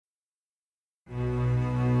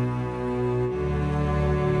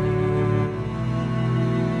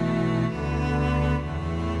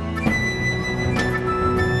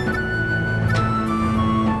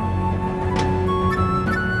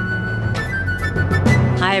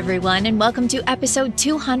Hi, everyone, and welcome to episode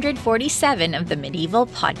 247 of the Medieval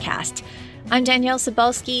Podcast. I'm Danièle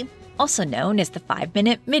Cybulskie, also known as the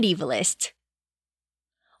 5-Minute Medievalist.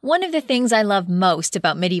 One of the things I love most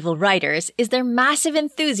about medieval writers is their massive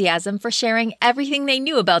enthusiasm for sharing everything they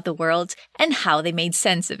knew about the world and how they made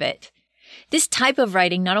sense of it. This type of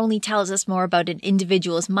writing not only tells us more about an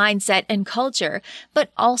individual's mindset and culture,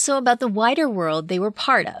 but also about the wider world they were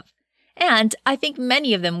part of. And I think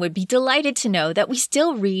many of them would be delighted to know that we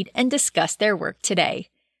still read and discuss their work today.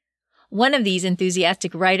 One of these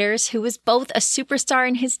enthusiastic writers, who was both a superstar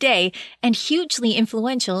in his day and hugely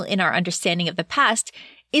influential in our understanding of the past,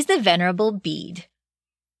 is the Venerable Bede.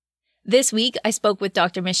 This week, I spoke with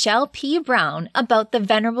Dr. Michelle P. Brown about the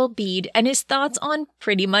Venerable Bede and his thoughts on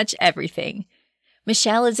pretty much everything.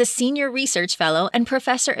 Michelle is a senior research fellow and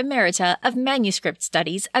professor emerita of Manuscript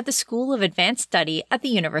Studies at the School of Advanced Study at the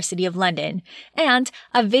University of London, and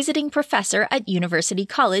a visiting professor at University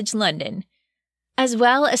College London. As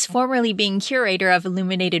well as formerly being curator of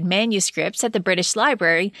Illuminated Manuscripts at the British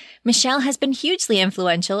Library, Michelle has been hugely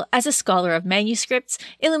influential as a scholar of manuscripts,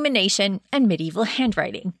 illumination, and medieval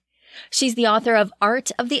handwriting. She's the author of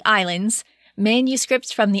Art of the Islands,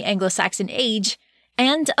 Manuscripts from the Anglo-Saxon Age,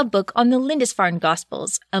 and a book on the Lindisfarne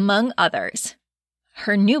Gospels, among others.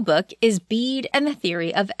 Her new book is Bede and the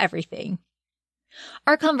Theory of Everything.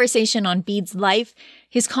 Our conversation on Bede's life,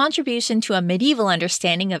 his contribution to a medieval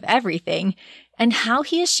understanding of everything, and how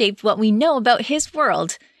he has shaped what we know about his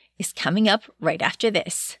world is coming up right after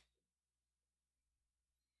this.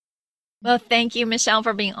 Well, thank you, Michelle,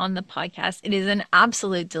 for being on the podcast. It is an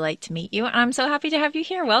absolute delight to meet you, and I'm so happy to have you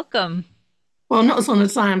here. Welcome. Well, not as honoured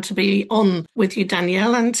as I am to be on with you,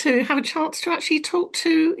 Danièle, and to have a chance to actually talk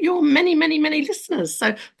to your many, many, many listeners.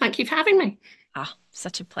 So thank you for having me.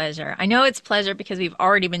 Such a pleasure. I know it's a pleasure because we've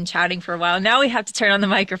already been chatting for a while. Now we have to turn on the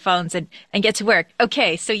microphones and get to work.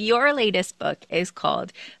 Okay, so your latest book is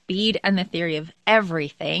called Bede and the Theory of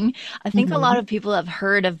Everything. I think a lot of people have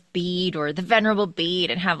heard of Bede or the Venerable Bede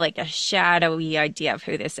and have like a shadowy idea of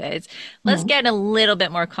who this is. Let's get a little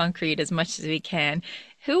bit more concrete as much as we can.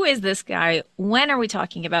 Who is this guy? When are we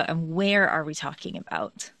talking about? And where are we talking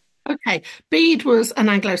about? Okay, Bede was an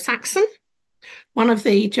Anglo-Saxon, one of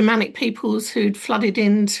the Germanic peoples who'd flooded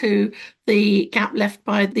into the gap left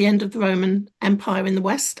by the end of the Roman Empire in the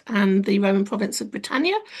west and the Roman province of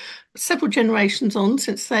Britannia, several generations on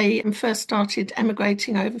since they first started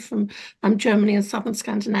emigrating over from Germany and southern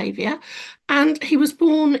Scandinavia. And he was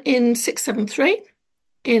born in 673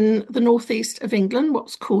 in the northeast of England,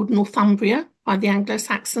 what's called Northumbria by the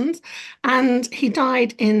Anglo-Saxons, and he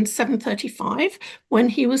died in 735 when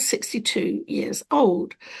he was 62 years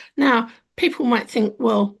old. Now, people might think,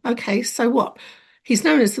 well, okay, so what? He's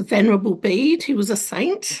known as the Venerable Bede. He was a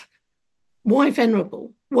saint. Why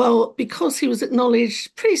venerable? Well, because he was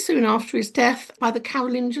acknowledged pretty soon after his death by the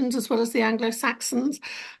Carolingians as well as the Anglo-Saxons,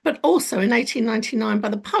 but also in 1899 by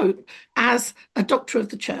the Pope as a doctor of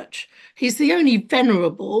the church. He's the only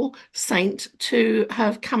venerable saint to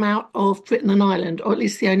have come out of Britain and Ireland, or at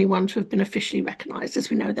least the only one to have been officially recognised. As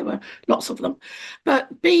we know, there were lots of them.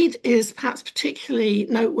 But Bede is perhaps particularly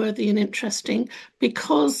noteworthy and interesting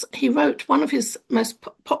because he wrote one of his most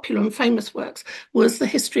popular and famous works was The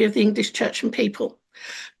History of the English Church and People.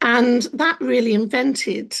 And that really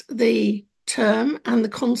invented the term and the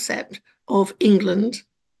concept of England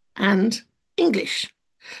and English,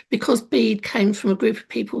 because Bede came from a group of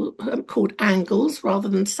people called Angles rather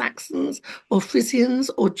than Saxons or Frisians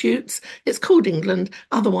or Jutes. It's called England.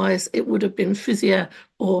 Otherwise, it would have been Frisia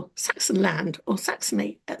or Saxon land or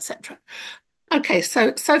Saxony, etc. Okay,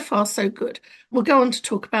 so far, so good. We'll go on to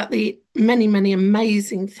talk about the many, many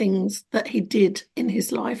amazing things that he did in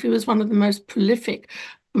his life. He was one of the most prolific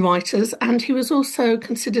writers, and he was also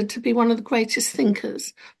considered to be one of the greatest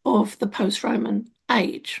thinkers of the post-Roman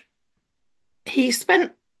age. He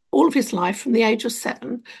spent all of his life from the age of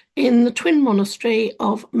 7 in the twin monastery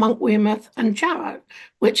of Monk Wearmouth and Jarrow,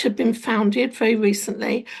 which had been founded very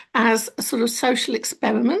recently as a sort of social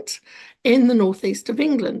experiment in the northeast of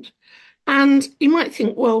England. And you might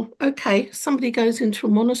think, well, okay, somebody goes into a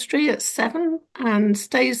monastery at 7 and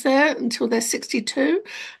stays there until they're 62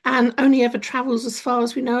 and only ever travels, as far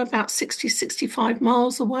as we know, about 60, 65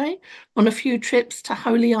 miles away on a few trips to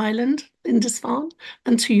Holy Island, Lindisfarne,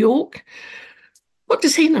 and to York. What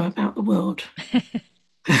does he know about the world?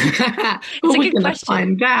 Well, we're going to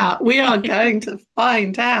find out. We are going to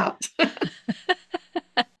find out.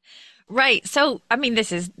 Right. So, I mean,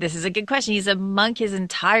 this is a good question. He's a monk his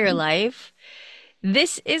entire life.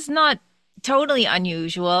 This is not totally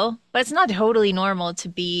unusual, but it's not totally normal to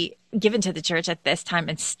be given to the church at this time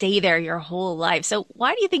and stay there your whole life. So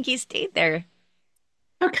why do you think he stayed there?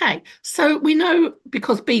 Okay, so we know,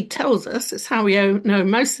 because Bede tells us, it's how we know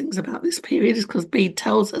most things about this period, is because Bede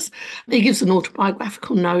tells us. He gives an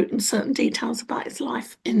autobiographical note and certain details about his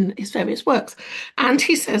life in his various works. And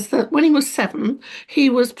he says that when he was 7,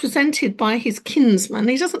 he was presented by his kinsman.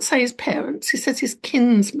 He doesn't say his parents, he says his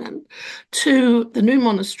kinsman, to the new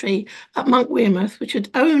monastery at Monk Wearmouth, which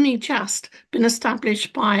had only just been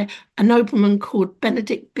established by a nobleman called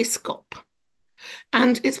Benedict Biscop.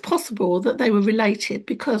 And it's possible that they were related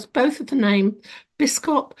because both of the name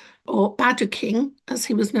Biscop, or Baduking, as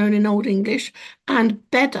he was known in Old English, and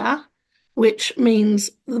Beda, which means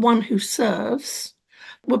the one who serves,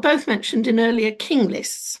 were both mentioned in earlier king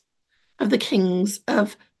lists of the kings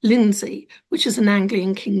of Lindsey, which is an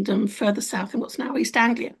Anglian kingdom further south in what's now East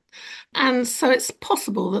Anglia. And so it's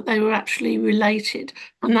possible that they were actually related.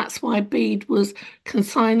 And that's why Bede was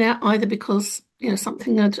consigned there, either because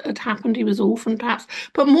something had happened, he was orphaned perhaps,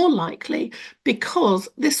 but more likely because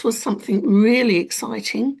this was something really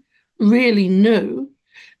exciting, really new,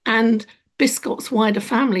 and Biscop's wider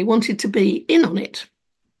family wanted to be in on it.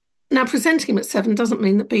 Now, presenting him at 7 doesn't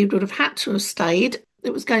mean that Bede would have had to have stayed.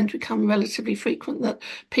 It was going to become relatively frequent that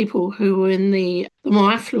people who were in the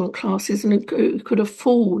more affluent classes and who could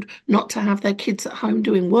afford not to have their kids at home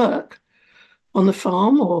doing work on the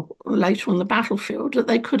farm or later on the battlefield, that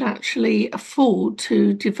they could actually afford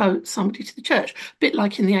to devote somebody to the church, a bit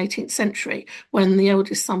like in the 18th century when the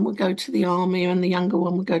eldest son would go to the army and the younger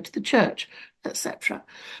one would go to the church, etc.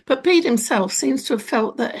 But Bede himself seems to have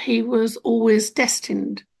felt that he was always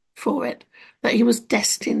destined for it, that he was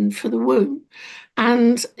destined for the womb.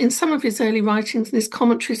 And in some of his early writings and his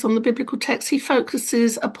commentaries on the biblical text, he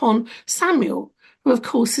focuses upon Samuel, who of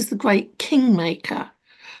course is the great kingmaker,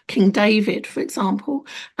 King David, for example,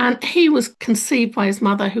 and he was conceived by his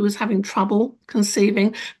mother, who was having trouble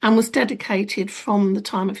conceiving, and was dedicated from the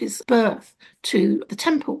time of his birth to the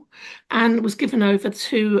temple and was given over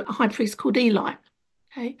to a high priest called Eli.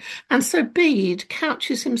 Okay. And so Bede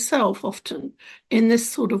couches himself often in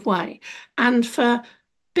this sort of way. And for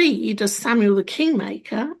Bede, as Samuel the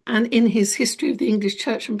Kingmaker, and in his History of the English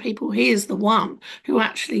Church and People, he is the one who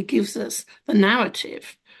actually gives us the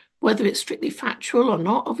narrative. Whether it's strictly factual or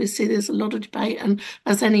not, obviously there's a lot of debate, and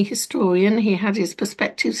as any historian, he had his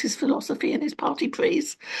perspectives, his philosophy, and his party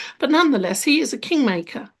prees. But nonetheless, he is a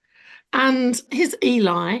kingmaker. And his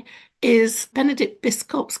Eli is Benedict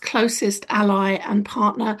Biscop's closest ally and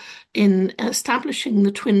partner in establishing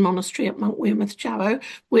the twin monastery at Monk Wearmouth, Jarrow,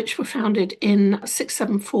 which were founded in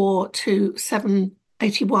 674 to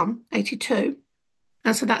 781, 82.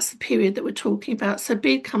 And so that's the period that we're talking about. So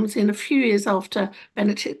Bede comes in a few years after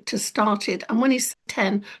Benedict has started. And when he's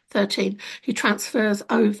 10, 13, he transfers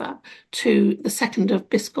over to the second of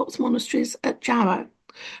Biscop's monasteries at Jarrow.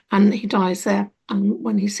 And he dies there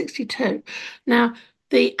when he's 62. Now,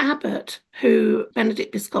 the abbot who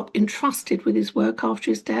Benedict Biscop entrusted with his work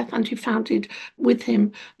after his death and who founded with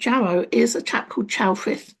him Jarrow is a chap called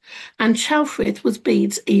Ceolfrith. And Ceolfrith was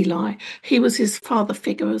Bede's Eli. He was his father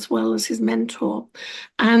figure as well as his mentor.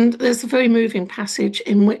 And there's a very moving passage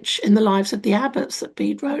in the lives of the abbots that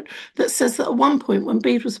Bede wrote that says that at one point when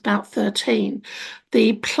Bede was about 13,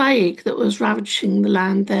 the plague that was ravaging the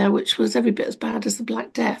land there, which was every bit as bad as the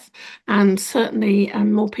Black Death, and certainly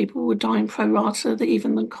more people were dying pro rata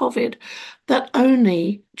even than COVID, that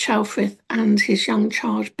only Ceolfrith and his young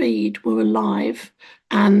charge Bede were alive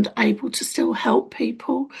and able to still help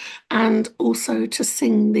people and also to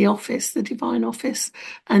sing the office, the divine office,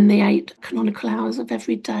 and the 8 canonical hours of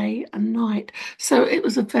every day and night. So it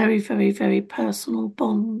was a very, very, very personal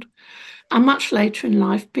bond. And much later in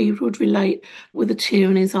life, Bede would relate with a tear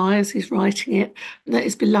in his eye as he's writing it, that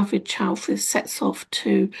his beloved Ceolfrith sets off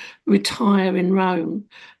to retire in Rome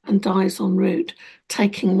and dies en route,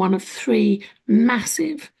 taking one of 3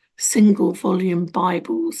 massive single-volume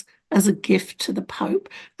Bibles as a gift to the Pope,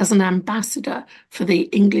 as an ambassador for the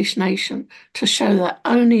English nation, to show that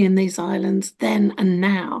only in these islands, then and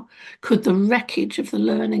now, could the wreckage of the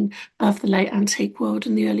learning of the late antique world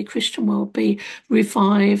and the early Christian world be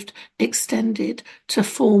revived, extended, to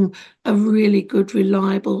form a really good,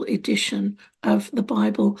 reliable edition of the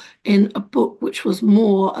Bible in a book which was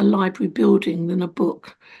more a library building than a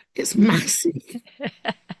book. It's massive.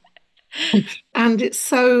 And it's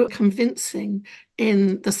so convincing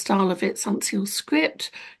in the style of its uncial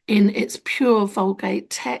script, in its pure Vulgate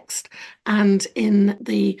text, and in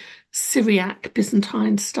the Syriac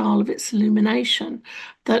Byzantine style of its illumination,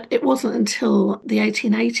 that it wasn't until the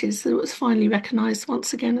 1880s that it was finally recognised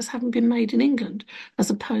once again as having been made in England, as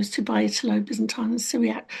opposed to by Italo-Byzantine and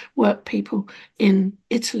Syriac work people in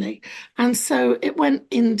Italy. And so it went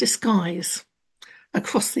in disguise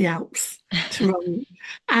across the Alps to Rome.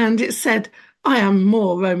 And it said, I am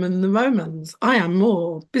more Roman than the Romans. I am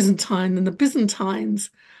more Byzantine than the Byzantines.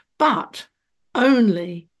 But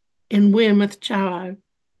only in Wearmouth Jarrow,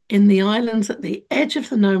 in the islands at the edge of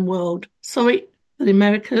the known world. Sorry, the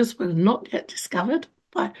Americas were not yet discovered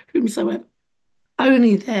by whomsoever.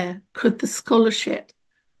 Only there could the scholarship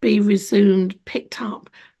be resumed, picked up,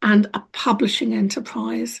 and a publishing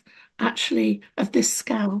enterprise actually of this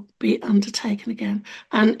scale be undertaken again.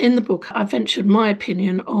 And in the book, I ventured my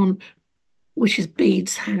opinion on which is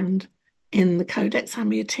Bede's hand in the Codex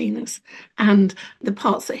Amiatinus. And the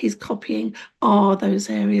parts that he's copying are those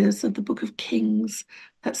areas of the Book of Kings,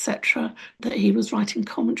 etc., that he was writing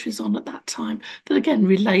commentaries on at that time, that again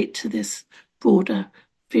relate to this broader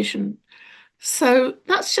vision. So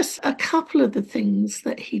that's just a couple of the things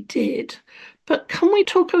that he did. But can we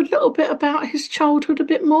talk a little bit about his childhood a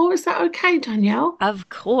bit more? Is that okay, Danielle? Of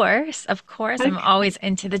course, of course. I'm Okay. always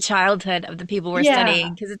into the childhood of the people we're Yeah.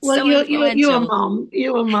 studying because it's Well, so you're a influential. mum.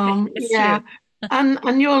 You're a mum. It's Yeah. true.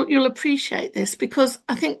 And you'll appreciate this because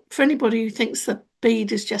I think for anybody who thinks that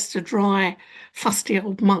Bede is just a dry, fusty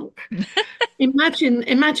old monk,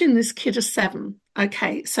 imagine this kid of 7.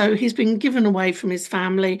 Okay, so he's been given away from his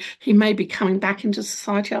family. He may be coming back into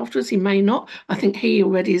society afterwards. He may not. I think he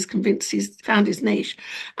already is convinced he's found his niche.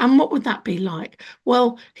 And what would that be like?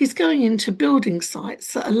 Well, he's going into building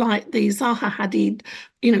sites that are like the Zaha Hadid,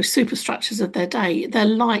 superstructures of their day. Their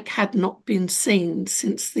like had not been seen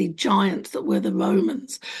since the giants that were the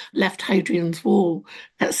Romans left Hadrian's Wall,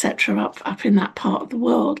 etc., up in that part of the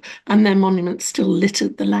world. And their monuments still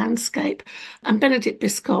littered the landscape. And Benedict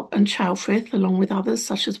Biscop and Ceolfrith, along with others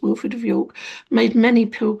such as Wilfrid of York, made many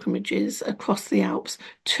pilgrimages across the Alps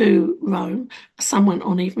to Rome. Some went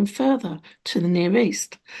on even further to the Near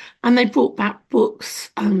East. And they brought back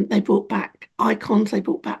books, they brought back icons, they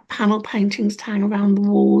brought back panel paintings to hang around the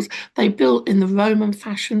walls. They built in the Roman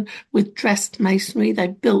fashion with dressed masonry. They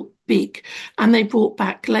built big, and they brought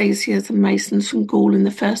back glaziers and masons from Gaul in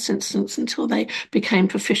the first instance until they became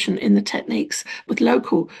proficient in the techniques with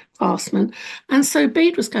local craftsmen. And so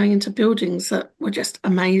Bede was going into buildings that were just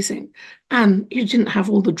amazing. And you didn't have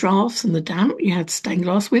all the drafts and the damp. You had stained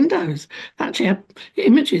glass windows that actually had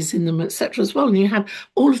images in them, etc. as well. And you had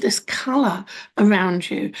all of this colour around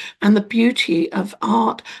you and the beauty of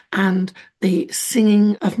art and the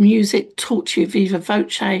singing of music taught to you viva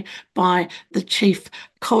voce by the chief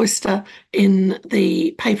chorister in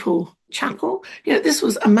the papal chapel. This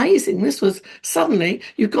was amazing. This was suddenly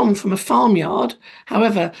you've gone from a farmyard,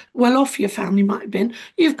 however well off your family might have been,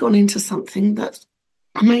 you've gone into something that's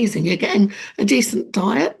amazing. You're getting a decent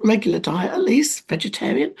diet, regular diet at least,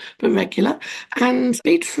 vegetarian, but regular, and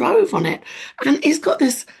Bede throve on it. And he's got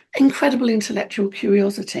this incredible intellectual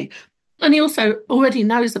curiosity. And he also already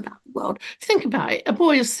knows about the world. Think about it, a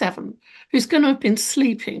boy of 7 who's going to have been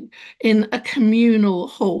sleeping in a communal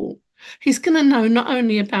hall. He's going to know not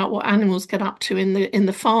only about what animals get up to in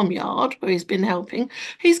the farmyard where he's been helping,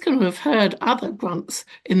 he's going to have heard other grunts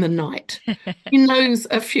in the night. He knows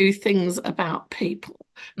a few things about people.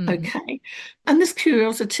 Okay. And this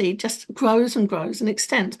curiosity just grows and grows and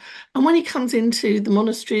extends. And when he comes into the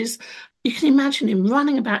monasteries, you can imagine him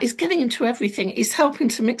running about. He's getting into everything. He's helping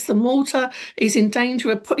to mix the mortar. He's in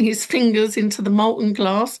danger of putting his fingers into the molten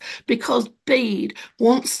glass because Bede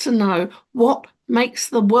wants to know what makes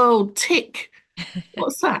the world tick.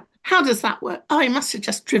 What's that? How does that work? Oh, he must have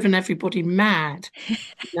just driven everybody mad,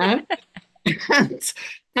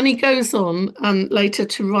 and he goes on later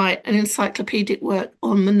to write an encyclopedic work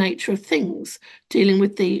on the nature of things, dealing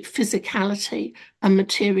with the physicality and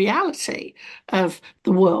materiality of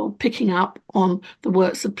the world, picking up on the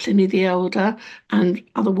works of Pliny the Elder and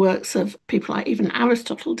other works of people like even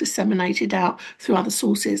Aristotle disseminated out through other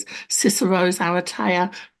sources, Cicero's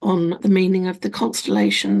Aratea on the meaning of the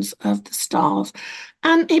constellations of the stars.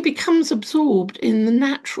 And he becomes absorbed in the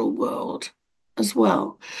natural world as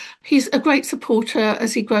well. He's a great supporter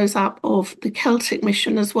as he grows up of the Celtic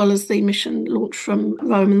mission as well as the mission launched from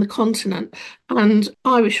Rome and the continent. And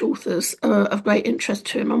Irish authors are of great interest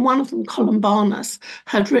to him. And one of them, Columbanus,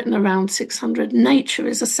 had written around 600, nature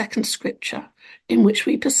is a second scripture in which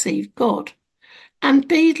we perceive God. And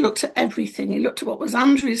Bede looked at everything. He looked at what was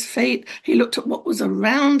under his feet. He looked at what was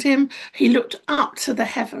around him. He looked up to the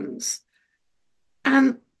heavens.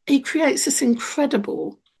 And he creates this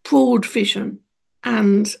incredible broad vision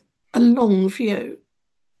and a long view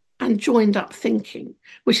and joined up thinking,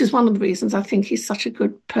 which is one of the reasons I think he's such a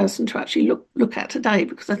good person to actually look at today,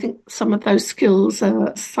 because I think some of those skills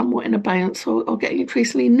are somewhat in abeyance or getting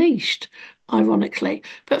increasingly niched, ironically.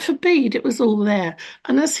 But for Bede, it was all there.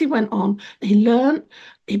 And as he went on, he learned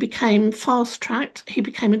He became fast-tracked. He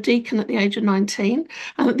became a deacon at the age of 19,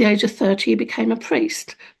 and at the age of 30, he became a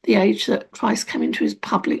priest, the age that Christ came into his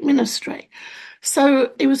public ministry.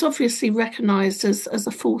 So he was obviously recognised as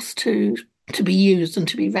a force to be used and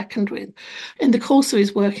to be reckoned with. In the course of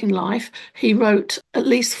his working life, he wrote at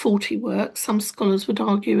least 40 works. Some scholars would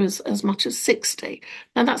argue as much as 60.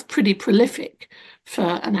 Now, that's pretty prolific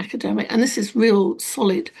for an academic. And this is real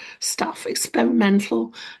solid stuff,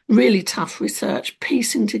 experimental, really tough research,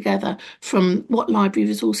 piecing together from what library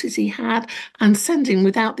resources he had and sending,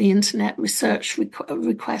 without the internet, research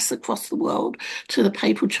requests across the world to the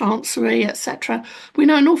papal chancery, etc. We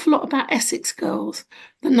know an awful lot about Essex girls,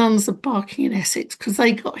 the nuns of Barking in Essex, because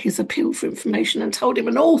they got his appeal for information and told him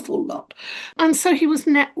an awful lot. And so he was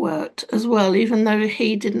networked as well, even though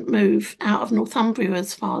he didn't move out of Northumbria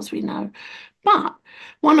as far as we know. But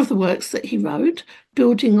one of the works that he wrote,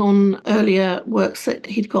 building on earlier works that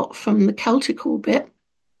he'd got from the Celtic orbit,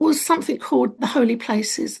 was something called the Holy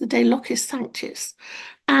Places, the De Locis Sanctis.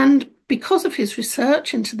 And because of his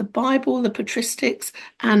research into the Bible, the patristics,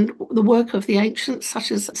 and the work of the ancients,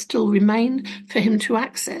 such as still remain for him to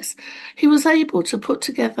access, he was able to put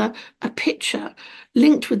together a picture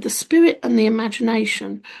linked with the spirit and the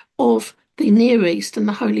imagination of the Near East and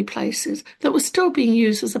the holy places that was still being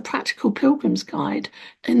used as a practical pilgrim's guide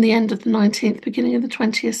in the end of the 19th, beginning of the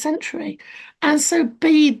 20th century. And so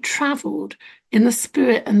Bede travelled in the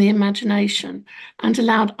spirit and the imagination and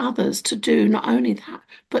allowed others to do not only that,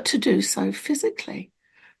 but to do so physically.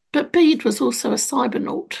 But Bede was also a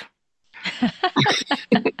cybernaut.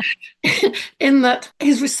 In that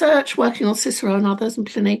his research working on Cicero and others and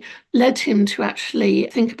Pliny led him to actually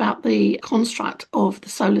think about the construct of the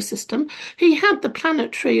solar system. He had the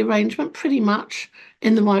planetary arrangement pretty much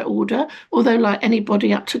in the right order, although like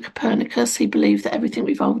anybody up to Copernicus, he believed that everything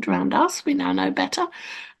revolved around us. We now know better.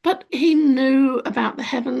 But he knew about the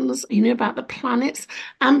heavens, he knew about the planets,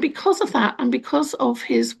 and because of that, and because of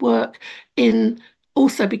his work in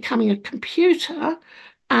also becoming a computer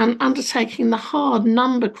and undertaking the hard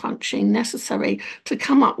number crunching necessary to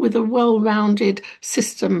come up with a well-rounded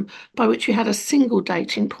system by which you had a single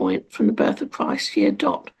dating point from the birth of Christ, year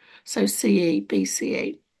dot, so CE,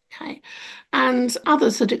 BCE. Okay. And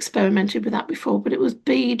others had experimented with that before, but it was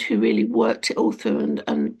Bede who really worked it all through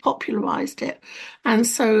and popularised it. And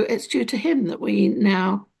so it's due to him that we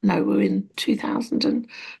now know we're in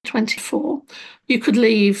 2024. You could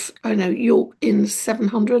leave, York in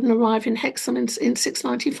 700 and arrive in Hexham in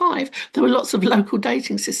 695. There were lots of local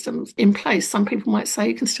dating systems in place. Some people might say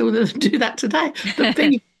you can still do that today. But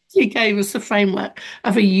Bede he gave us the framework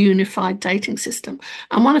of a unified dating system.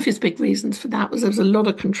 And one of his big reasons for that was there was a lot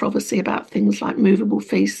of controversy about things like movable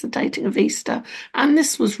feasts, the dating of Easter. And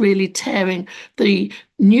this was really tearing the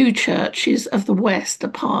new churches of the West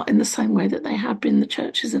apart in the same way that they had been the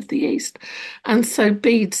churches of the East. And so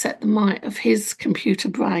Bede set the might of his computer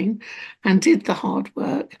brain and did the hard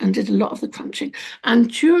work and did a lot of the crunching.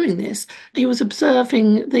 And during this, he was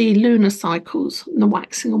observing the lunar cycles and the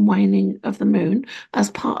waxing and waning of the moon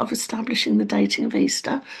as part of establishing the dating of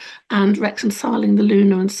Easter and reconciling the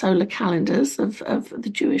lunar and solar calendars of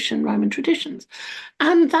the Jewish and Roman traditions.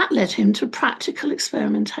 And that led him to practical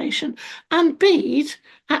experimentation. And Bede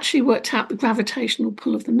actually worked out the gravitational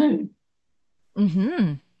pull of the moon.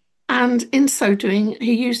 Mm-hmm. And in so doing,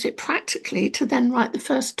 he used it practically to then write the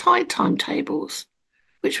first tide timetables,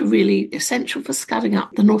 which were really essential for scudding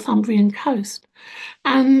up the Northumbrian coast.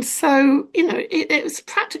 And so, it was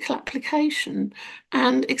practical application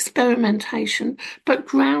and experimentation, but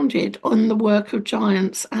grounded on the work of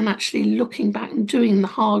giants and actually looking back and doing the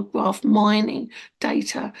hard graph mining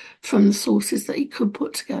data from the sources that he could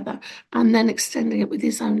put together and then extending it with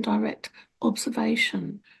his own direct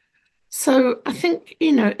observation. So I think,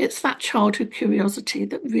 it's that childhood curiosity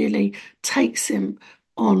that really takes him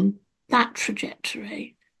on that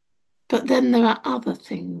trajectory. But then there are other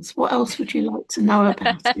things. What else would you like to know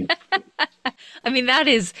about him? I mean, that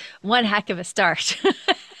is one heck of a start.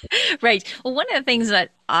 Right. Well, one of the things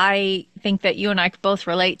that I think that you and I could both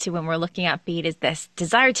relate to when we're looking at Bede is this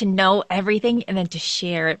desire to know everything and then to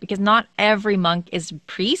share it, because not every monk is a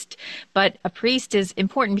priest, but a priest is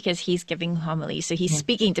important because he's giving homilies. So he's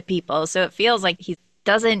speaking to people. So it feels like he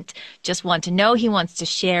doesn't just want to know, he wants to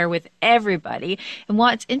share with everybody. And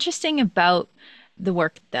what's interesting about the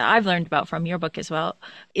work that I've learned about from your book as well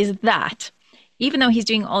is that even though he's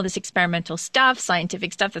doing all this experimental stuff,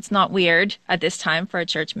 scientific stuff that's not weird at this time for a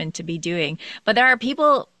churchman to be doing, but there are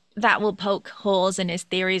people that will poke holes in his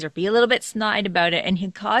theories or be a little bit snide about it, and he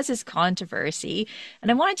causes controversy. And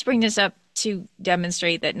I wanted to bring this up to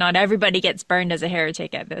demonstrate that not everybody gets burned as a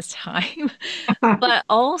heretic at this time. But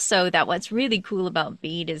also that what's really cool about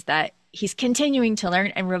Bede is that he's continuing to learn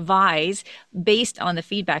and revise based on the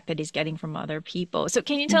feedback that he's getting from other people. So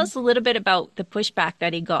can you tell us a little bit about the pushback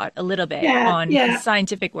that he got a little bit Yeah, on his yeah.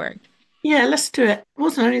 scientific work? Yeah, let's do it. It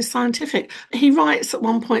wasn't only scientific. He writes at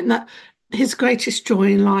one point that his greatest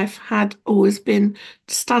joy in life had always been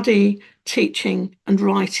study, teaching, and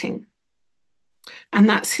writing. And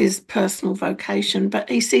that's his personal vocation. But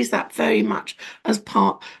he sees that very much as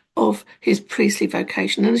part of his priestly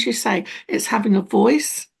vocation. And as you say, it's having a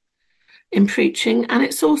voice in preaching, and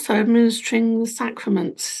it's also administering the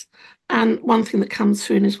sacraments. And one thing that comes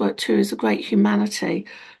through in his work too is a great humanity.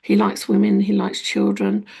 He likes women, he likes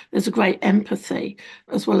children. There's a great empathy,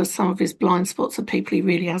 as well as some of his blind spots of people he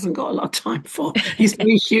really hasn't got a lot of time for. He's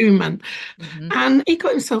very human. Mhm. And he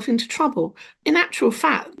got himself into trouble. In actual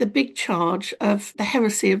fact, the big charge of the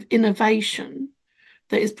heresy of innovation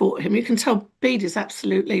that is brought him. You can tell Bede is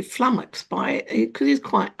absolutely flummoxed by it because he's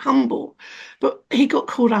quite humble. But he got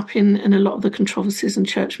caught up in a lot of the controversies and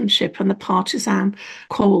churchmanship and the partisan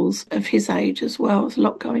quarrels of his age as well. There's a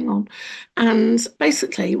lot going on. And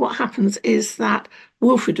basically what happens is that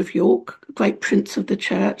Wilfrid of York, great prince of the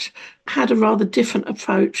church, had a rather different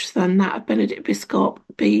approach than that of Benedict Biscop,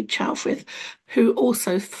 Bede, Chalfrith, who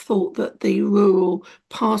also thought that the rural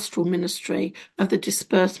pastoral ministry of the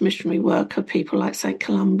dispersed missionary work of people like St.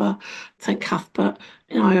 Columba, St. Cuthbert,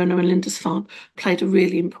 Iona and Lindisfarne played a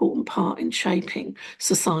really important part in shaping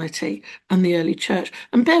society and the early church.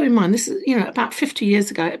 And bear in mind, this is, about 50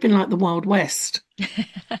 years ago, it had been like the Wild West.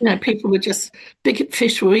 People were just, big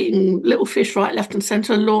fish were eating little fish right, left and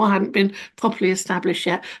centre. Law hadn't been properly established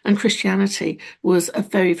yet, and Christianity was a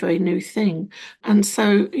very, very new thing. And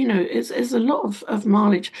so, it's a lot of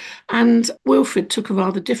mileage. And Wilfrid took a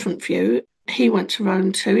rather different view. He went to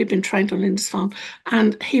Rome too. He'd been trained on Lindisfarne,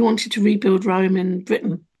 and he wanted to rebuild Rome in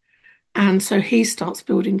Britain. And so he starts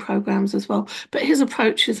building programs as well. But his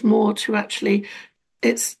approach is more to actually,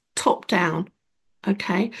 it's top down.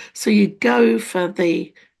 Okay, so you go for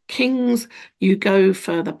the kings, you go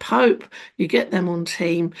for the Pope, you get them on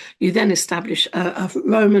team, you then establish a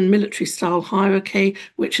Roman military style hierarchy,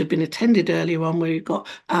 which had been attended earlier on, where you've got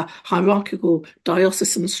a hierarchical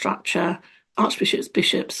diocesan structure, archbishops,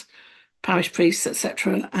 bishops, parish priests,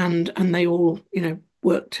 etc., and they all,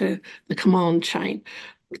 work to the command chain.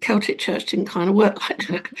 The Celtic Church didn't kind of work like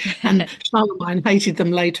that. And Charlemagne hated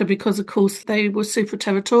them later because, of course, they were super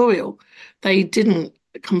territorial. They didn't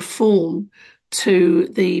conform to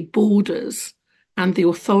the borders and the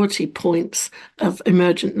authority points of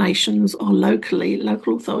emergent nations or local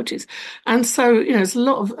authorities. And so, there's a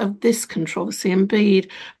lot of this controversy, and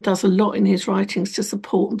Bede does a lot in his writings to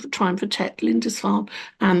support and try and protect Lindisfarne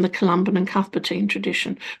and the Columban and Cuthbertine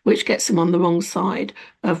tradition, which gets him on the wrong side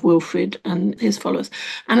of Wilfrid and his followers.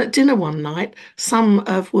 And at dinner one night, some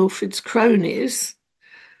of Wilfrid's cronies,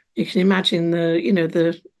 you can imagine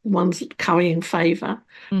the ones currying favour,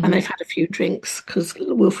 and they've had a few drinks because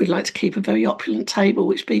Wilfrid liked to keep a very opulent table,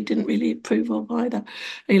 which Bede didn't really approve of either.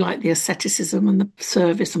 He liked the asceticism and the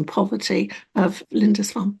service and poverty of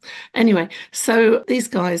Lindisfarne. Anyway, so these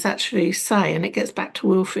guys actually say, and it gets back to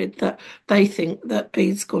Wilfrid, that they think that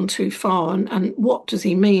Bede's gone too far. And what does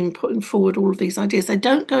he mean putting forward all of these ideas? They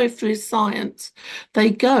don't go for his science. They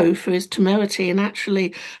go for his temerity and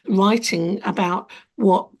actually writing about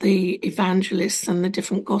what the evangelists and the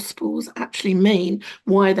different gospels actually mean,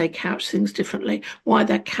 why they couch things differently, why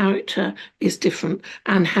their character is different,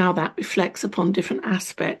 and how that reflects upon different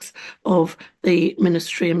aspects of the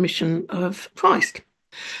ministry and mission of Christ.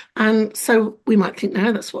 And so we might think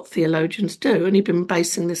now that's what theologians do, and he'd been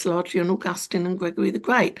basing this largely on Augustine and Gregory the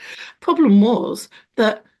Great. Problem was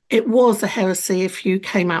that it was a heresy if you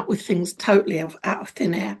came out with things totally out of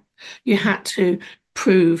thin air. You had to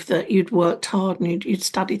prove that you'd worked hard and you'd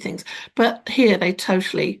studied things. But here they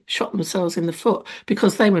totally shot themselves in the foot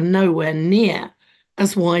because they were nowhere near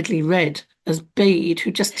as widely read as Bede, who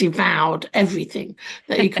just devoured everything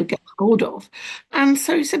that he could get hold of. And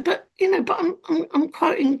so he said, but I'm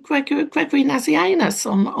quoting Gregory Nazianzus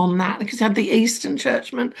on that, because he had the Eastern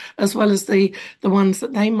churchmen as well as the ones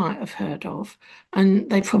that they might have heard of. And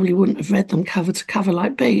they probably wouldn't have read them cover to cover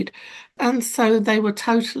like Bede. And so they were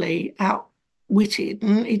totally outwitted,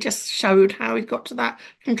 and he just showed how he got to that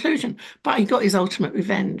conclusion. But he got his ultimate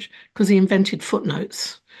revenge because he invented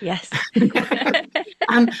footnotes. Yes.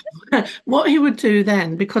 And what he would do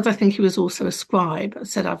then, because I think he was also a scribe,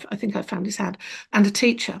 I think I found his hand, and a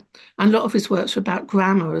teacher. And a lot of his works were about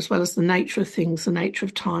grammar as well as the nature of things, the nature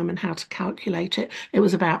of time and how to calculate it. It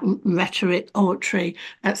was about rhetoric, oratory,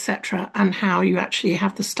 etc., and how you actually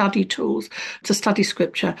have the study tools to study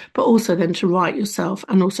scripture, but also then to write yourself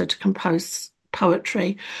and also to compose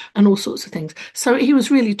poetry and all sorts of things. So he was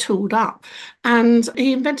really tooled up, and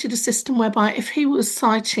he invented a system whereby if he was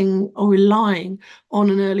citing or relying on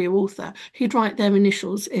an earlier author, he'd write their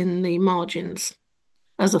initials in the margins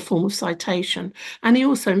as a form of citation. And he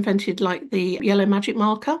also invented like the yellow magic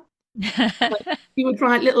marker. He would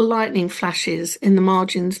write little lightning flashes in the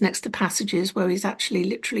margins next to passages where he's actually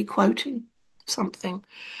literally quoting something.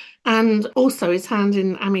 And also his hand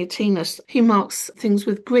in Amiatinus, he marks things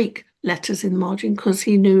with Greek letters in the margin because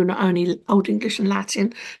he knew not only Old English and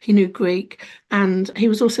Latin, he knew Greek, and he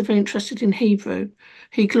was also very interested in Hebrew.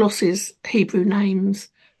 He glosses Hebrew names,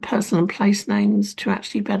 person and place names, to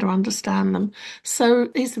actually better understand them. So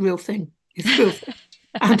he's the real thing. He's the real thing.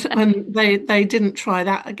 And they didn't try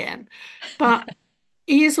that again. But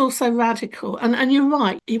he is also radical. And you're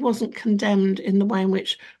right, he wasn't condemned in the way in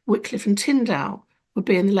which Wycliffe and Tyndale would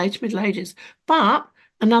be in the later Middle Ages. But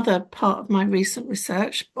another part of my recent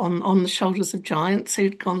research on the shoulders of giants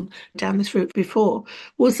who'd gone down this route before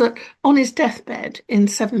was that on his deathbed in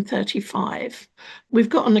 735, we've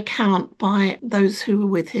got an account by those who were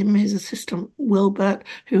with him, his assistant Wilbert,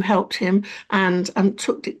 who helped him and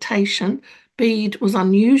took dictation. Bede was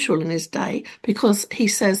unusual in his day because he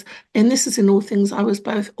says, and this is in all things, I was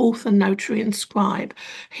both author, notary and scribe.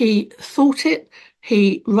 He thought it,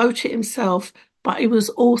 he wrote it himself, but he was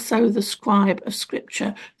also the scribe of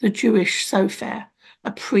scripture, the Jewish sofer,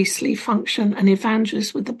 a priestly function, an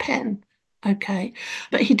evangelist with the pen. Okay.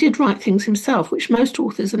 But he did write things himself, which most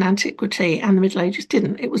authors in antiquity and the Middle Ages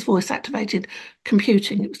didn't. It was voice activated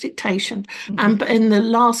computing, it was dictation. But in the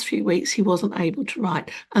last few weeks, he wasn't able to write.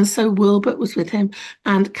 And so Wilbert was with him,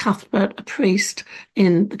 and Cuthbert, a priest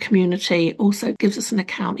in the community, also gives us an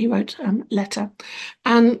account. He wrote a letter.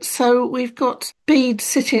 And so we've got Bede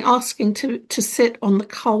asking to sit on the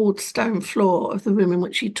cold stone floor of the room in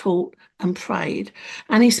which he taught and prayed.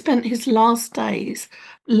 And he spent his last days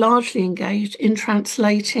largely engaged in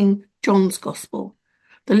translating John's Gospel,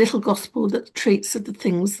 the little gospel that treats of the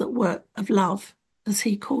things that were of love, as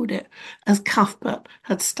he called it, as Cuthbert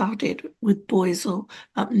had studied with Boisel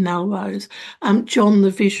at Melrose. John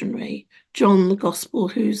the Visionary, John the Gospel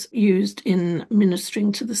who's used in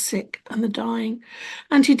ministering to the sick and the dying.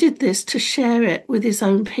 And he did this to share it with his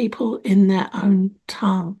own people in their own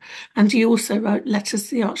tongue. And he also wrote letters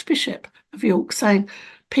to the Archbishop of York saying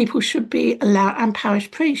people should be allowed, and parish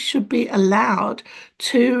priests should be allowed,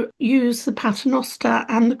 to use the Paternoster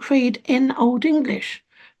and the Creed in Old English,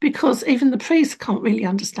 because even the priests can't really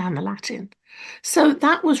understand the Latin. So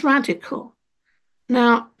that was radical.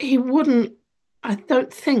 Now, he wouldn't, I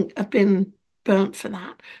don't think, have been burnt for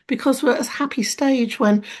that, because we're at a happy stage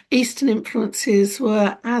when Eastern influences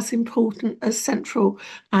were as important as Central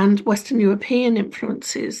and Western European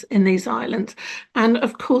influences in these islands. And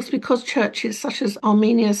of course, because churches such as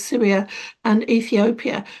Armenia, Syria and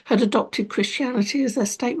Ethiopia had adopted Christianity as their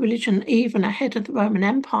state religion even ahead of the Roman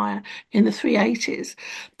Empire in the 380s,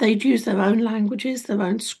 they'd use their own languages, their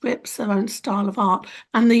own scripts, their own style of art.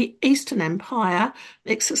 And the Eastern Empire,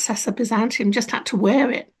 its successor Byzantium, just had to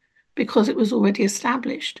wear it because it was already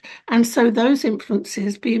established. And so those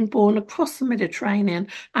influences being born across the Mediterranean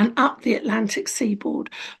and up the Atlantic seaboard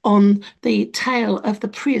on the tail of the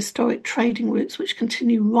prehistoric trading routes, which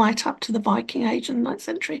continue right up to the Viking Age and the 9th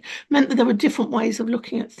century, meant that there were different ways of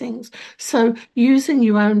looking at things. So using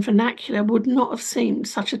your own vernacular would not have seemed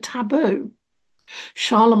such a taboo.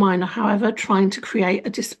 Charlemagne, however, trying to create a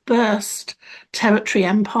dispersed territory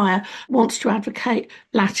empire, wants to advocate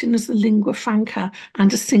Latin as the lingua franca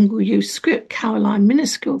and a single-use script, Caroline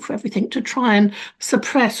minuscule for everything, to try and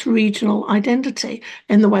suppress regional identity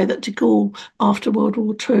in the way that de Gaulle, after World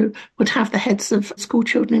War II, would have the heads of school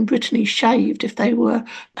children in Brittany shaved if they were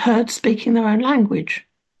heard speaking their own language.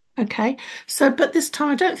 Okay, so, but this time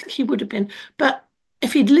I don't think he would have been, but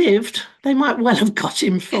if he'd lived, they might well have got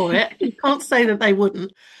him for it. You can't say that they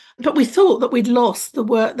wouldn't. But we thought that we'd lost the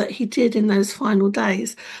work that he did in those final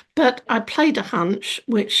days. But I played a hunch,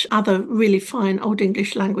 which other really fine Old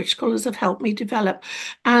English language scholars have helped me develop.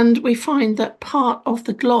 And we find that part of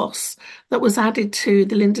the gloss that was added to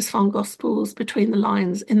the Lindisfarne Gospels between the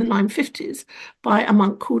lines in the 950s by a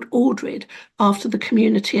monk called Aldred, after the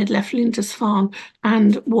community had left Lindisfarne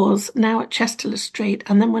and was now at Chester Street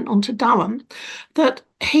and then went on to Durham, that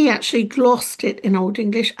he actually glossed it in Old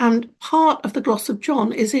English, and part of the gloss of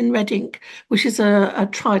John is in red ink, which is a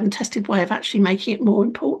tried and tested way of actually making it more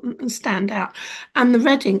important and stand out. And the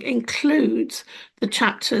red ink includes the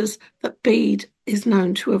chapters that Bede is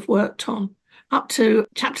known to have worked on, up to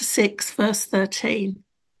chapter 6, verse 13.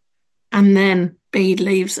 And then Bede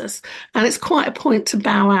leaves us. And it's quite a point to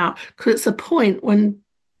bow out, because it's a point when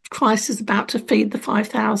Christ is about to feed the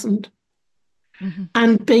 5,000. Mm-hmm.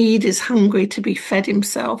 And Bede is hungry to be fed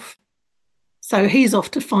himself. So he's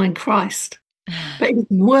off to find Christ. But his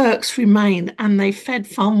works remain, and they fed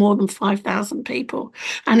far more than 5,000 people.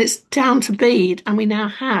 And it's down to Bede, and we now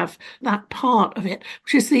have that part of it,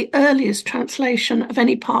 which is the earliest translation of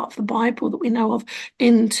any part of the Bible that we know of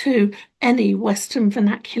into any Western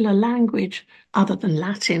vernacular language other than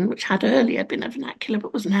Latin, which had earlier been a vernacular,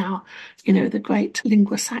 but was now, the great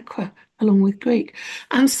lingua sacra along with Greek.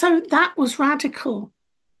 And so that was radical.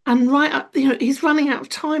 And right up, he's running out of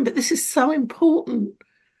time, but this is so important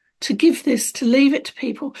to give this, to leave it to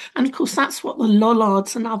people. And of course, that's what the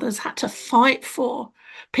Lollards and others had to fight for,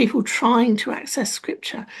 people trying to access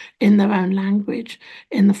scripture in their own language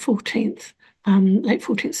in the 14th, late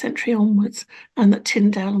 14th century onwards, and that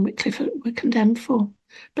Tyndale and Wycliffe were condemned for.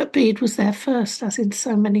 But Bede was there first, as in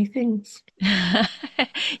so many things.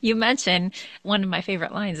 You mentioned one of my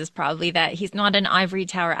favorite lines is probably that he's not an ivory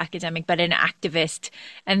tower academic, but an activist.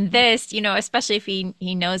 And this, especially if he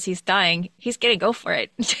knows he's dying, he's going to go for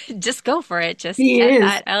it. Just go for it. Just get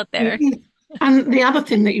that out there. And the other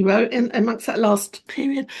thing that he wrote amongst that last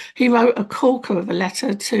period, he wrote a corker of a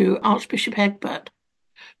letter to Archbishop Egbert,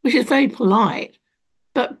 which is very polite,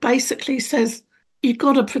 but basically says, you've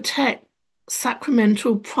got to protect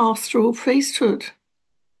sacramental pastoral priesthood.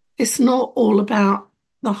 It's not all about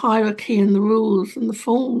the hierarchy and the rules and the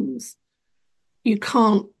forms. You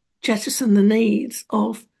can't jettison the needs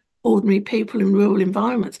of ordinary people in rural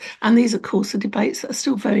environments. And these, of course, are debates that are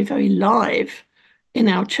still very, very live in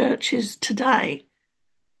our churches today.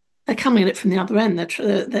 They're coming at it from the other end.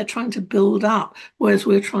 They're trying to build up, whereas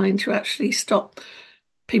we're trying to actually stop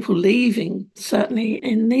people leaving, certainly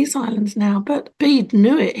in these islands now. But Bede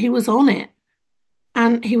knew it. He was on it.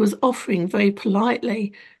 And he was offering very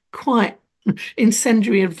politely quite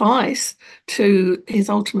incendiary advice to his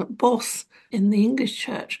ultimate boss in the English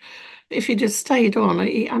church. If he just stayed on,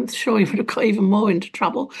 I'm sure he would have got even more into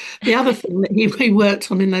trouble. The other thing that he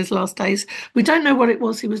worked on in those last days, we don't know what it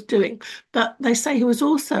was he was doing, but they say he was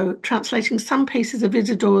also translating some pieces of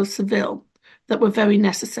Isidore of Seville that were very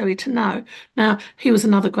necessary to know. Now, he was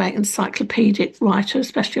another great encyclopedic writer,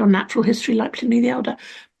 especially on natural history like Pliny the Elder.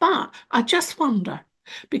 But I just wonder,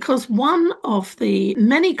 because one of the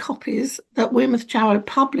many copies that Weymouth Jarrow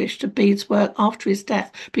published of Bede's work after his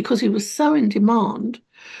death, because he was so in demand,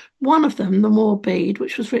 one of them, the More Bede,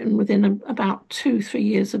 which was written within about 2-3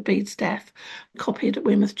 years of Bede's death, copied at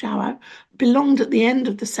Weymouth Jarrow, belonged at the end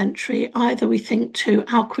of the century, either we think to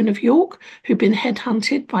Alcuin of York, who'd been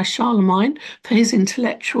headhunted by Charlemagne for his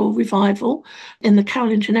intellectual revival in the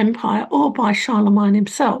Carolingian Empire, or by Charlemagne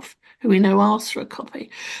himself, who we know asked for a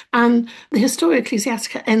copy. And the Historia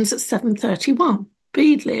Ecclesiastica ends at 731.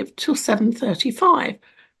 Bede lived till 735.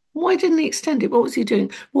 Why didn't he extend it? What was he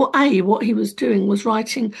doing? Well, what he was doing was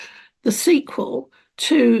writing the sequel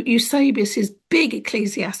to Eusebius's big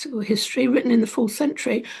ecclesiastical history, written in the 4th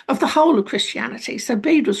century, of the whole of Christianity. So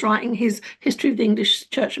Bede was writing his History of the English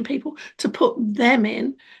Church and People to put them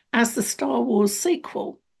in as the Star Wars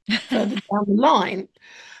sequel further down the line.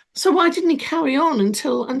 So why didn't he carry on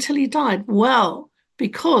until he died? Well,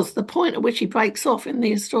 because the point at which he breaks off in the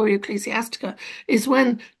Historia Ecclesiastica is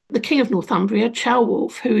when the King of Northumbria,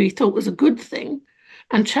 Ceolwulf, who he thought was a good thing,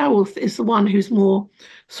 and Ceolwulf is the one who's more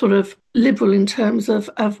sort of liberal in terms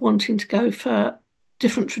of wanting to go for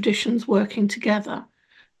different traditions working together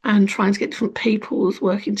and trying to get different peoples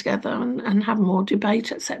working together and have more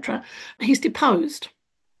debate, etc. He's deposed.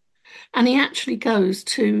 And he actually goes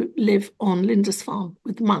to live on Lindisfarne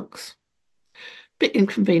with the monks. Bit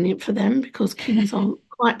inconvenient for them because kings aren't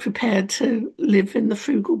quite prepared to live in the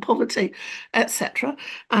frugal poverty, etc.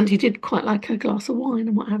 And he did quite like a glass of wine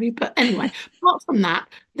and what have you. But anyway, apart from that,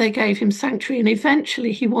 they gave him sanctuary, and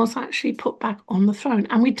eventually he was actually put back on the throne.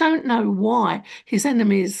 And we don't know why his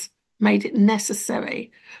enemies made it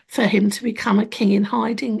necessary for him to become a king in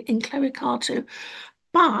hiding in Clericatu.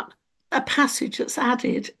 But a passage that's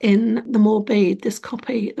added in the More Bede, this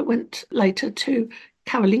copy that went later to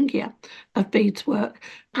Carolingia of Bede's work,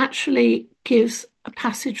 actually gives a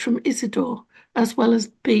passage from Isidore, as well as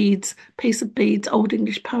Bede's piece of Bede's Old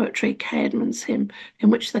English poetry, Caedmon's hymn, in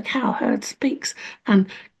which the cowherd speaks and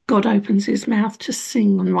God opens his mouth to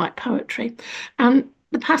sing and write poetry. And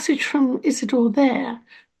the passage from Isidore there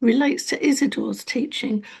relates to Isidore's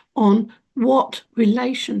teaching on what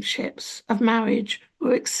relationships of marriage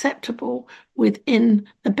were acceptable within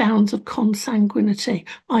the bounds of consanguinity,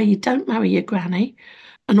 i.e., don't marry your granny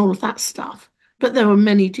and all of that stuff. But there were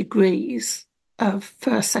many degrees of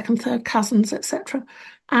first, second, third cousins, etc.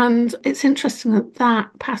 And it's interesting that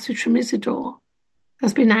that passage from Isidore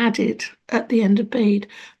has been added at the end of Bede.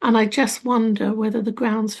 And I just wonder whether the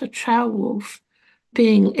grounds for Ceolwulf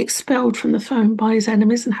being expelled from the throne by his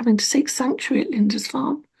enemies and having to seek sanctuary at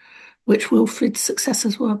Lindisfarne, which Wilfrid's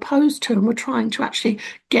successors were opposed to and were trying to actually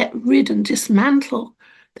get rid and dismantle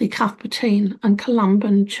the Cuthbertine and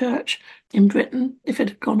Columban church in Britain if it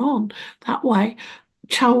had gone on that way.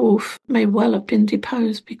 Ceolwulf may well have been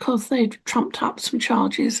deposed because they'd trumped up some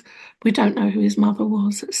charges. We don't know who his mother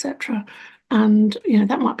was, etc. And,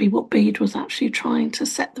 that might be what Bede was actually trying to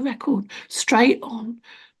set the record straight on,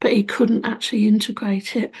 but he couldn't actually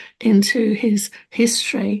integrate it into his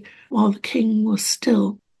history while the king was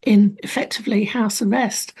still in effectively house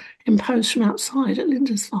arrest imposed from outside at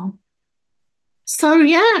Lindisfarne. So,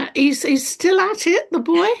 yeah, he's still at it, the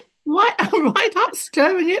boy. Right up,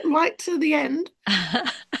 stirring it right to the end.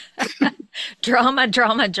 Drama,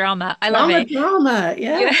 drama, drama. I love it. Drama,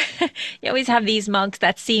 yeah. You always have these monks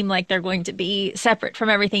that seem like they're going to be separate from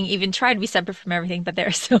everything, even try to be separate from everything, but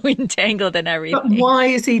they're so entangled in everything. But why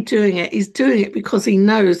is he doing it? He's doing it because he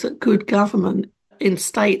knows that good government in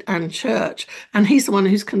state and church, and he's the one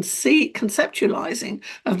who's conceptualizing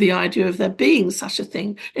of the idea of there being such a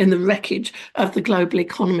thing in the wreckage of the global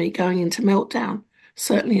economy going into meltdown,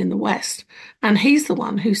 certainly in the West. And he's the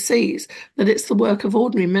one who sees that it's the work of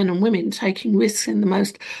ordinary men and women taking risks in the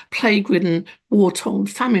most plague-ridden, war-torn,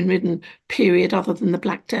 famine-ridden period other than the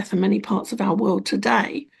Black Death in many parts of our world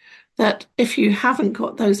today, that if you haven't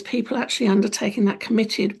got those people actually undertaking that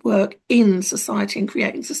committed work in society and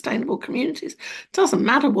creating sustainable communities, it doesn't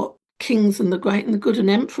matter what kings and the great and the good and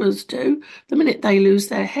emperors do. The minute they lose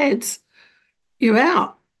their heads, you're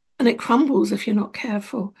out, and it crumbles if you're not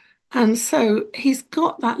careful. And so he's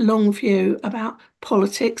got that long view about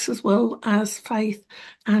politics as well as faith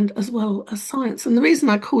and as well as science. And the reason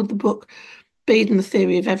I called the book Bede and the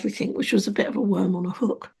Theory of Everything, which was a bit of a worm on a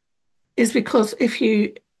hook, is because if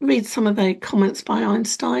you read some of the comments by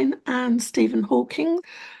Einstein and Stephen Hawking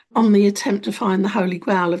on the attempt to find the holy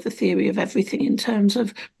grail of the theory of everything in terms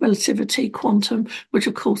of relativity, quantum, which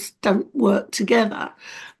of course don't work together,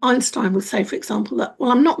 Einstein would say, for example, that,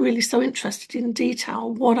 well, I'm not really so interested in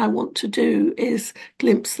detail. What I want to do is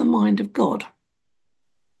glimpse the mind of God.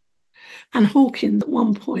 And Hawking at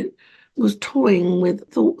one point was toying with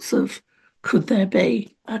thoughts of, could there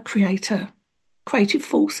be a creative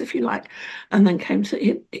force, if you like, and then came to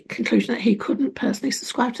the conclusion that he couldn't personally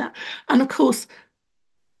subscribe to that. And of course,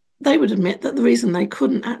 they would admit that the reason they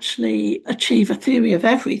couldn't actually achieve a theory of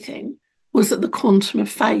everything was that the quantum of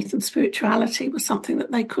faith and spirituality was something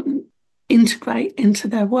that they couldn't integrate into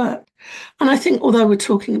their work. And I think, although we're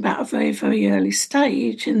talking about a very, very early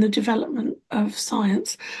stage in the development of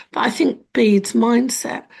science, but I think Bede's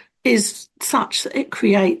mindset is such that it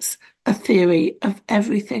creates a theory of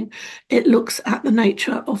everything. It looks at the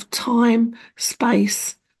nature of time,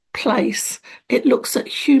 space, place. It looks at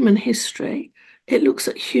human history. It looks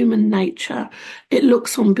at human nature. It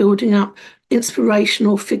looks on building up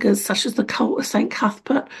inspirational figures such as the cult of St.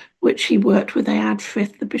 Cuthbert, which he worked with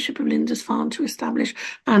Eadfrith, the Bishop of Lindisfarne, to establish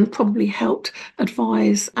and probably helped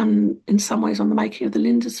advise and in some ways on the making of the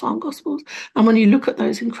Lindisfarne Gospels. And when you look at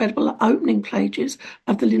those incredible opening pages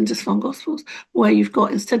of the Lindisfarne Gospels, where you've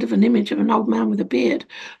got, instead of an image of an old man with a beard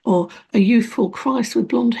or a youthful Christ with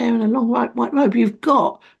blonde hair and a long white robe, you've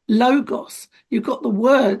got Logos. You've got the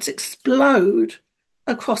words explode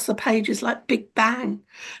across the pages like Big Bang.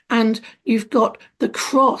 And you've got the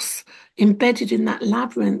cross embedded in that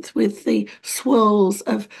labyrinth with the swirls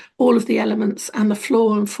of all of the elements and the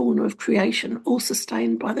flora and fauna of creation, all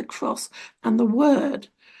sustained by the cross and the word.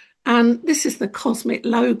 And this is the cosmic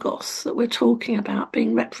Logos that we're talking about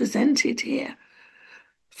being represented here.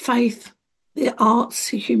 Faith, the arts,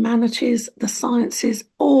 the humanities, the sciences,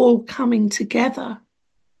 all coming together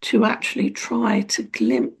to actually try to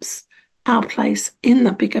glimpse our place in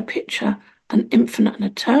the bigger picture, an infinite and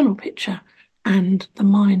eternal picture, and the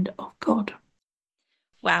mind of God.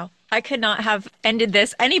 Wow. I could not have ended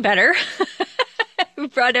this any better. We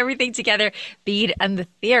brought everything together, Bede and the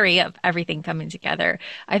theory of everything coming together.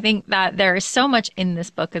 I think that there is so much in this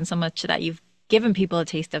book and so much that you've given people a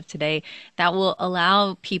taste of today that will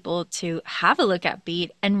allow people to have a look at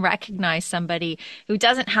Bede and recognize somebody who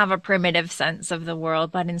doesn't have a primitive sense of the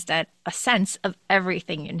world, but instead a sense of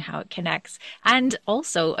everything and how it connects, and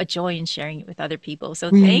also a joy in sharing it with other people. So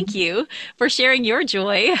thank you for sharing your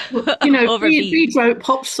joy over Bede. Bede wrote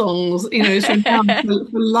pop songs, so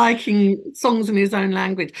for liking songs in his own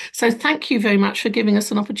language. So thank you very much for giving us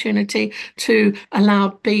an opportunity to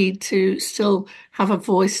allow Bede to still have a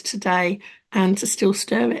voice today and to still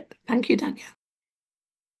stir it. Thank you, Danièle.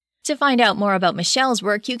 To find out more about Michelle's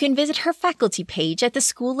work, you can visit her faculty page at the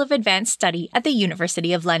School of Advanced Study at the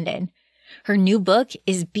University of London. Her new book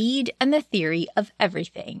is Bede and the Theory of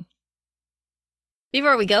Everything.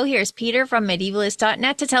 Before we go, here's Peter from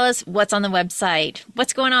medievalist.net to tell us what's on the website.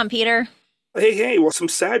 What's going on, Peter? Hey, well, some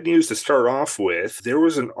sad news to start off with. There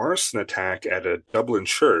was an arson attack at a Dublin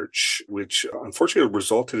church, which unfortunately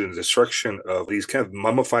resulted in the destruction of these kind of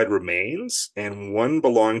mummified remains, and one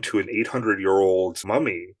belonged to an 800-year-old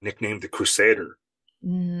mummy nicknamed the Crusader.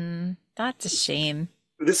 That's a shame.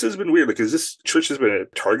 This has been weird because this church has been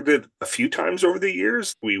targeted a few times over the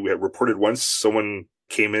years. We had reported once someone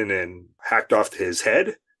came in and hacked off his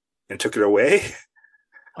head and took it away.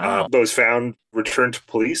 Wow. But was found, returned to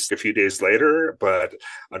police a few days later. But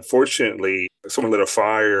unfortunately, someone lit a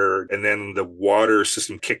fire and then the water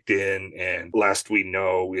system kicked in. And last we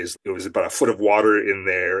know is it was about a foot of water in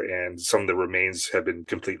there and some of the remains have been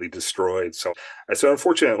completely destroyed. So it's an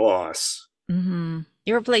unfortunate loss.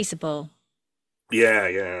 Irreplaceable.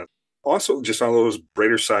 Yeah. Also, just on those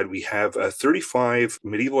brighter side, we have 35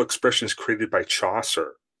 medieval expressions created by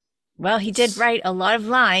Chaucer. Well, he did write a lot of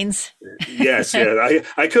lines. Yes.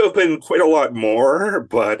 I could have been quite a lot more,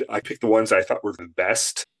 but I picked the ones I thought were the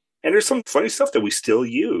best. And there's some funny stuff that we still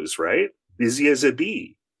use, right? Busy as a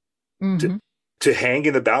bee. To hang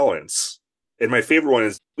in the balance. And my favorite one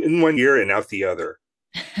is in one ear and out the other,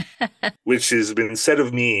 which has been said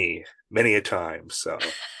of me many a time. So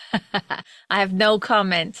I have no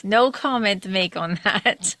comment to make on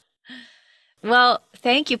that. Well,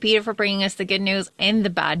 thank you, Peter, for bringing us the good news and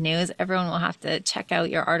the bad news. Everyone will have to check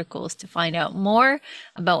out your articles to find out more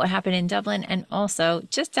about what happened in Dublin and also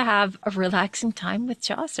just to have a relaxing time with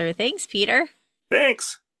Chaucer. Thanks, Peter.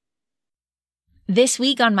 Thanks. This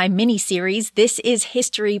week on my mini-series, This Is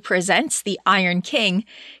History Presents The Iron King,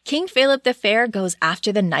 King Philip the Fair goes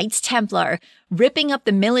after the Knights Templar, ripping up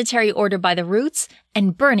the military order by the roots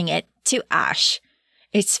and burning it to ash.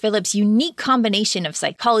 It's Philip's unique combination of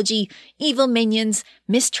psychology, evil minions,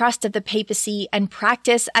 mistrust of the papacy, and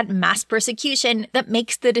practice at mass persecution that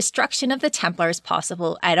makes the destruction of the Templars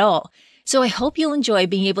possible at all. So I hope you'll enjoy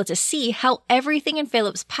being able to see how everything in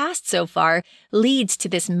Philip's past so far leads to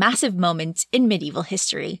this massive moment in medieval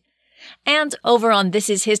history. And over on This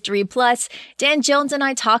Is History Plus, Dan Jones and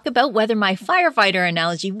I talk about whether my firefighter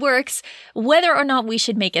analogy works, whether or not we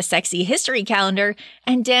should make a sexy history calendar,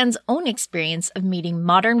 and Dan's own experience of meeting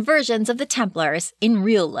modern versions of the Templars in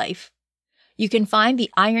real life. You can find The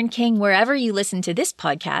Iron King wherever you listen to this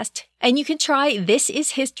podcast, and you can try This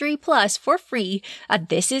Is History Plus for free at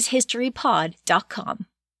thisishistorypod.com.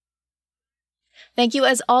 Thank you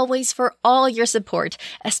as always for all your support,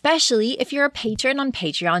 especially if you're a patron on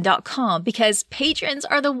patreon.com, because patrons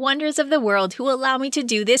are the wonders of the world who allow me to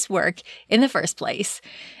do this work in the first place.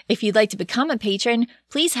 If you'd like to become a patron,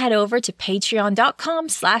 please head over to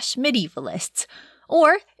patreon.com/medievalists.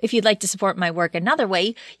 Or if you'd like to support my work another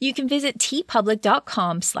way, you can visit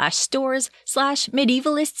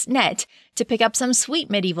tpublic.com/stores/medievalistsnet to pick up some sweet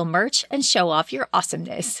medieval merch and show off your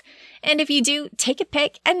awesomeness. And if you do, take a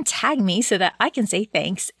pic and tag me so that I can say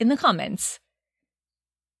thanks in the comments.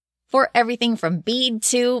 For everything from Bede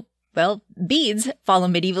to, well, beads, follow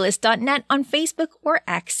medievalist.net on Facebook or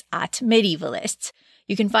X at medievalists.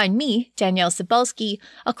 You can find me, Danièle Cybulskie,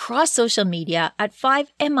 across social media at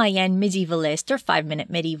 5MIN Medievalist or 5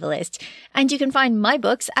 Minute Medievalist. And you can find my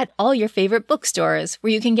books at all your favorite bookstores,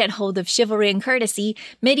 where you can get hold of Chivalry and Courtesy,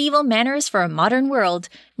 Medieval Manners for a Modern World,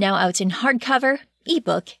 now out in hardcover,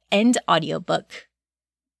 ebook, and audiobook.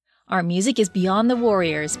 Our music is Beyond the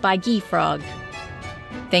Warriors by Guy Frog.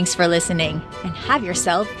 Thanks for listening, and have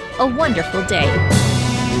yourself a wonderful day.